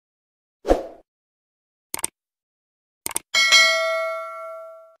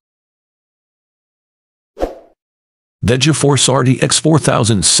The GeForce RTX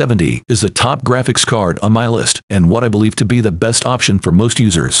 4070 is the top graphics card on my list and what I believe to be the best option for most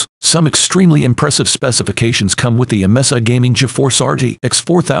users. Some extremely impressive specifications come with the MSI Gaming GeForce RTX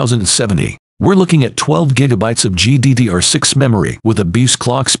 4070. We're looking at 12 GB of GDDR6 memory with a beast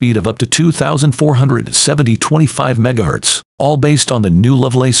clock speed of up to 2425 MHz, all based on the new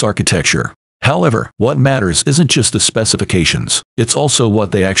Lovelace architecture. However, what matters isn't just the specifications, it's also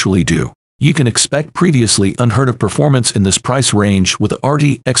what they actually do. You can expect previously unheard of performance in this price range with the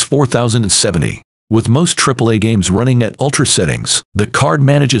RTX 4070. With most AAA games running at ultra settings, the card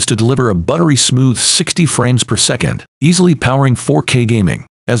manages to deliver a buttery smooth 60 frames per second, easily powering 4K gaming.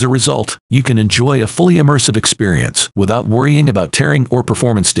 As a result, you can enjoy a fully immersive experience without worrying about tearing or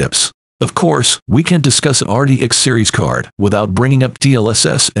performance dips. Of course, we can't discuss an RTX series card without bringing up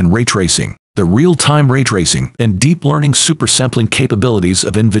DLSS and ray tracing. The real-time ray tracing and deep learning supersampling capabilities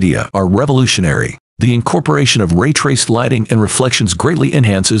of NVIDIA are revolutionary. The incorporation of ray-traced lighting and reflections greatly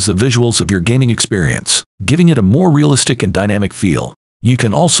enhances the visuals of your gaming experience, giving it a more realistic and dynamic feel. You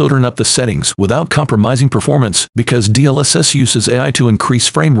can also turn up the settings without compromising performance because DLSS uses AI to increase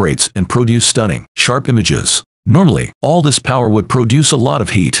frame rates and produce stunning, sharp images. Normally, all this power would produce a lot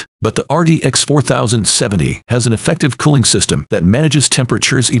of heat, but the RTX 4070 has an effective cooling system that manages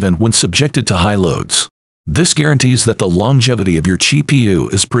temperatures even when subjected to high loads. This guarantees that the longevity of your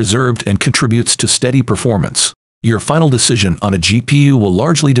GPU is preserved and contributes to steady performance. Your final decision on a GPU will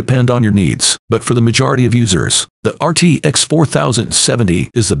largely depend on your needs, but for the majority of users, the RTX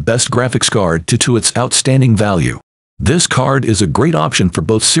 4070 is the best graphics card due to its outstanding value. This card is a great option for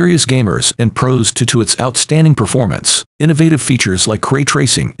both serious gamers and pros due to its outstanding performance, innovative features like ray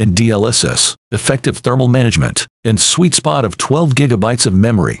tracing and DLSS, effective thermal management, and sweet spot of 12 GB of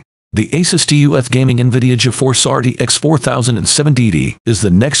memory. The ASUS TUF Gaming NVIDIA GeForce RTX 4070 is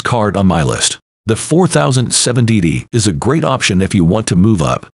the next card on my list. The 4070 is a great option if you want to move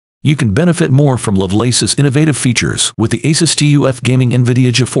up. You can benefit more from Lovelace's innovative features with the ASUS TUF Gaming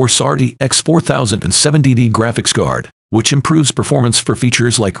NVIDIA GeForce RTX 4070 graphics card, which improves performance for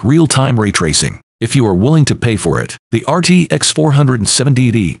features like real-time ray tracing. If you are willing to pay for it, the RTX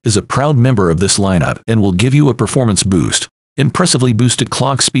 4070 is a proud member of this lineup and will give you a performance boost. Impressively boosted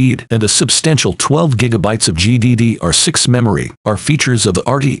clock speed and a substantial 12 GB of GDDR6 memory are features of the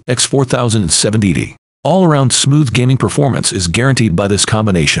RTX 4070. All-around smooth gaming performance is guaranteed by this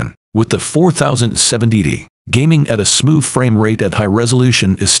combination. With the 4070, gaming at a smooth frame rate at high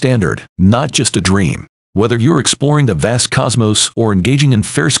resolution is standard, not just a dream. Whether you're exploring the vast cosmos or engaging in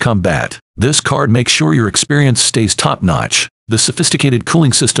fierce combat, this card makes sure your experience stays top-notch. The sophisticated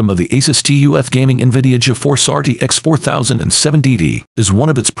cooling system of the ASUS TUF Gaming NVIDIA GeForce RTX 4070 is one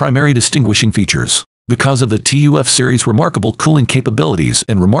of its primary distinguishing features. Because of the TUF series' remarkable cooling capabilities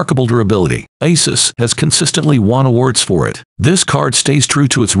and remarkable durability, ASUS has consistently won awards for it. This card stays true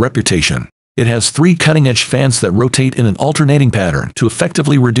to its reputation. It has 3 cutting-edge fans that rotate in an alternating pattern to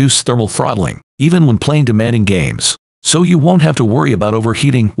effectively reduce thermal throttling, even when playing demanding games. So you won't have to worry about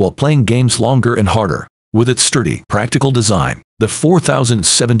overheating while playing games longer and harder. With its sturdy, practical design, the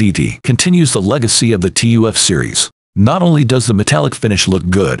 4070 continues the legacy of the TUF series. Not only does the metallic finish look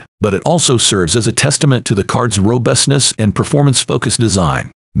good, but it also serves as a testament to the card's robustness and performance-focused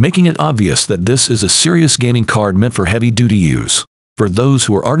design, making it obvious that this is a serious gaming card meant for heavy-duty use. For those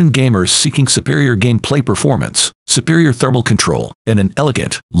who are ardent gamers seeking superior gameplay performance, superior thermal control, and an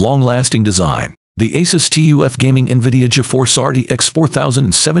elegant, long-lasting design, the ASUS TUF Gaming NVIDIA GeForce RTX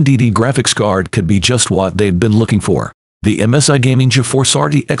 4070 graphics card could be just what they've been looking for. The MSI Gaming GeForce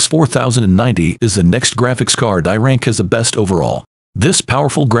RTX 4090 is the next graphics card I rank as the best overall. This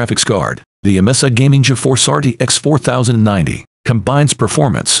powerful graphics card, the MSI Gaming GeForce RTX 4090, combines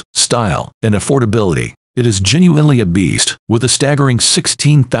performance, style, and affordability. It is genuinely a beast, with a staggering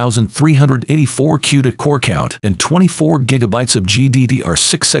 16,384 CUDA core count and 24 GB of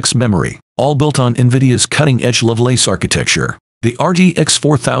GDDR6X memory, all built on NVIDIA's cutting-edge Lovelace architecture. The RTX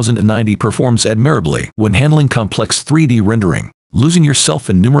 4090 performs admirably when handling complex 3D rendering, losing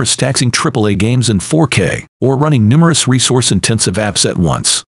yourself in numerous taxing AAA games in 4K, or running numerous resource-intensive apps at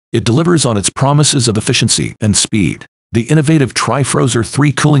once. It delivers on its promises of efficiency and speed. The innovative Tri-Frozer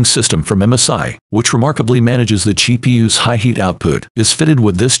 3 cooling system from MSI, which remarkably manages the GPU's high heat output, is fitted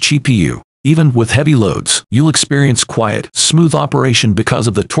with this GPU. Even with heavy loads, you'll experience quiet, smooth operation because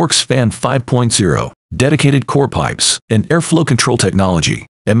of the Torx Fan 5.0, dedicated core pipes, and airflow control technology.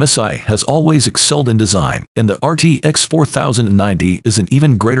 MSI has always excelled in design, and the RTX 4090 is an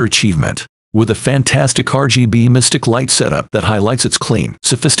even greater achievement. With a fantastic RGB Mystic Light setup that highlights its clean,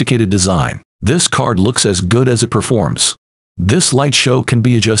 sophisticated design, this card looks as good as it performs. This light show can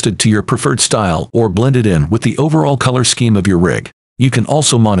be adjusted to your preferred style or blended in with the overall color scheme of your rig. You can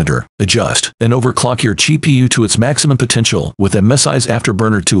also monitor, adjust, and overclock your GPU to its maximum potential with MSI's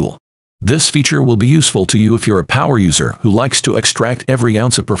Afterburner tool. This feature will be useful to you if you're a power user who likes to extract every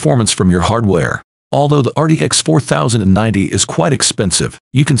ounce of performance from your hardware. Although the RTX 4090 is quite expensive,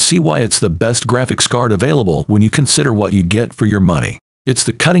 you can see why it's the best graphics card available when you consider what you get for your money. It's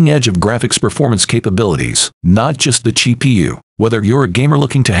the cutting edge of graphics performance capabilities, not just the GPU. Whether you're a gamer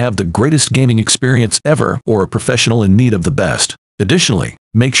looking to have the greatest gaming experience ever or a professional in need of the best. Additionally,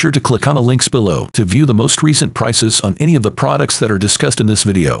 make sure to click on the links below to view the most recent prices on any of the products that are discussed in this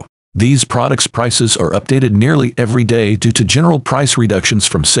video. These products' prices are updated nearly every day due to general price reductions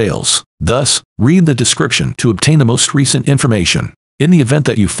from sales. Thus, read the description to obtain the most recent information. In the event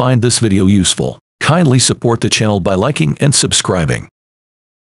that you find this video useful, kindly support the channel by liking and subscribing.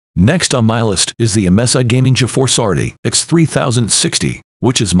 Next on my list is the MSI Gaming GeForce RTX 3060,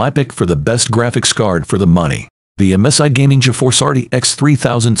 which is my pick for the best graphics card for the money. The MSI Gaming GeForce RTX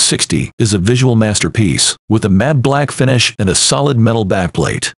 3060 is a visual masterpiece, with a matte black finish and a solid metal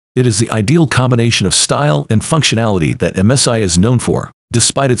backplate. It is the ideal combination of style and functionality that MSI is known for.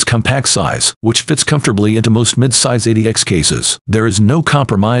 Despite its compact size, which fits comfortably into most mid-size ATX cases, there is no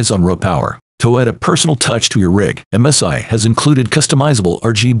compromise on raw power. To add a personal touch to your rig, MSI has included customizable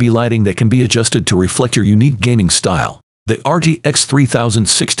RGB lighting that can be adjusted to reflect your unique gaming style. The RTX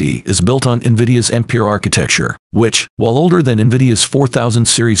 3060 is built on NVIDIA's Ampere architecture, which, while older than NVIDIA's 4000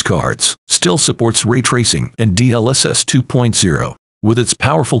 series cards, still supports ray tracing and DLSS 2.0. With its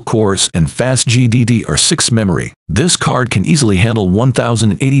powerful cores and fast GDDR6 memory, this card can easily handle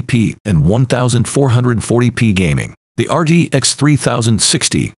 1080p and 1440p gaming. The RTX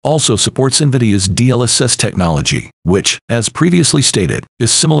 3060 also supports NVIDIA's DLSS technology, which, as previously stated,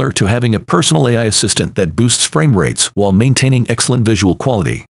 is similar to having a personal AI assistant that boosts frame rates while maintaining excellent visual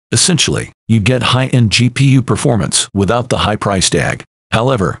quality. Essentially, you get high-end GPU performance without the high price tag.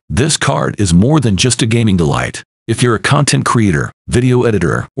 However, this card is more than just a gaming delight. If you're a content creator, video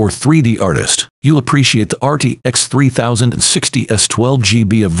editor, or 3D artist, you'll appreciate the RTX 3060's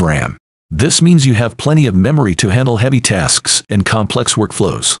 12GB of RAM. This means you have plenty of memory to handle heavy tasks and complex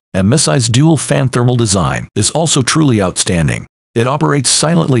workflows. MSI's dual fan thermal design is also truly outstanding. It operates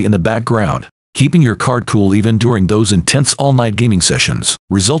silently in the background, keeping your card cool even during those intense all-night gaming sessions,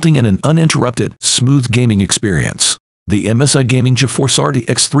 resulting in an uninterrupted, smooth gaming experience. The MSI Gaming GeForce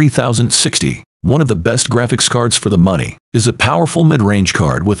RTX 3060, one of the best graphics cards for the money, is a powerful mid-range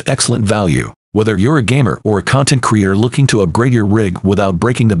card with excellent value. Whether you're a gamer or a content creator looking to upgrade your rig without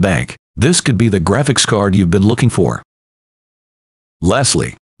breaking the bank, this could be the graphics card you've been looking for.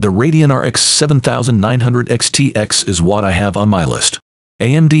 Lastly, the Radeon RX 7900 XTX is what I have on my list.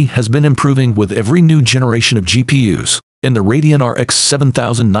 AMD has been improving with every new generation of GPUs, and the Radeon RX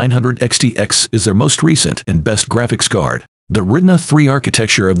 7900 XTX is their most recent and best graphics card. The Retina 3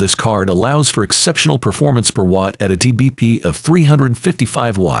 architecture of this card allows for exceptional performance per watt at a TDP of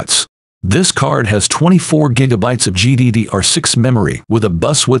 355 watts. This card has 24 GB of GDDR6 memory with a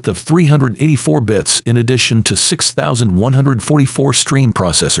bus width of 384 bits in addition to 6144 stream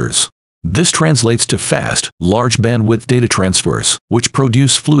processors. This translates to fast, large bandwidth data transfers, which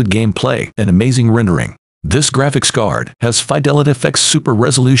produce fluid gameplay and amazing rendering. This graphics card has Fidelity FX Super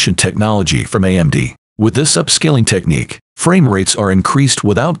Resolution technology from AMD. With this upscaling technique, frame rates are increased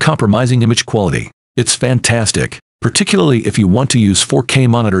without compromising image quality. It's fantastic, particularly if you want to use 4K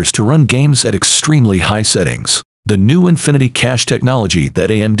monitors to run games at extremely high settings. The new Infinity Cache technology that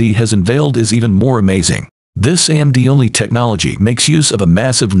AMD has unveiled is even more amazing. This AMD-only technology makes use of a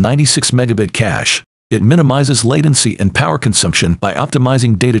massive 96 megabit cache. It minimizes latency and power consumption by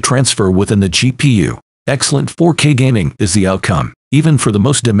optimizing data transfer within the GPU. Excellent 4K gaming is the outcome, even for the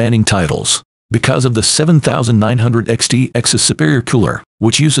most demanding titles. Because of the 7900 XTX's superior cooler,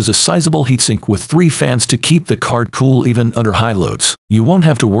 which uses a sizable heatsink with 3 fans to keep the card cool even under high loads, you won't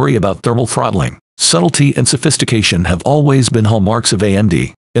have to worry about thermal throttling. Subtlety and sophistication have always been hallmarks of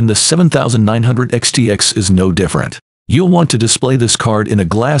AMD, and the 7900 XTX is no different. You'll want to display this card in a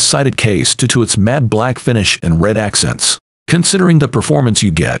glass-sided case due to its matte black finish and red accents. Considering the performance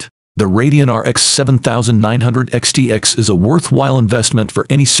you get, the Radeon RX 7900 XTX is a worthwhile investment for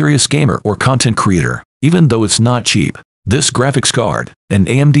any serious gamer or content creator, even though it's not cheap. This graphics card, an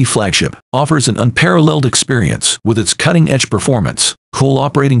AMD flagship, offers an unparalleled experience with its cutting-edge performance, cool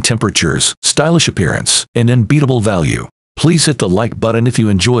operating temperatures, stylish appearance, and unbeatable value. Please hit the like button if you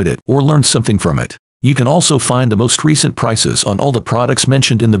enjoyed it or learned something from it. You can also find the most recent prices on all the products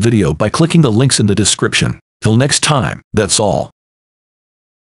mentioned in the video by clicking the links in the description. Till next time, that's all.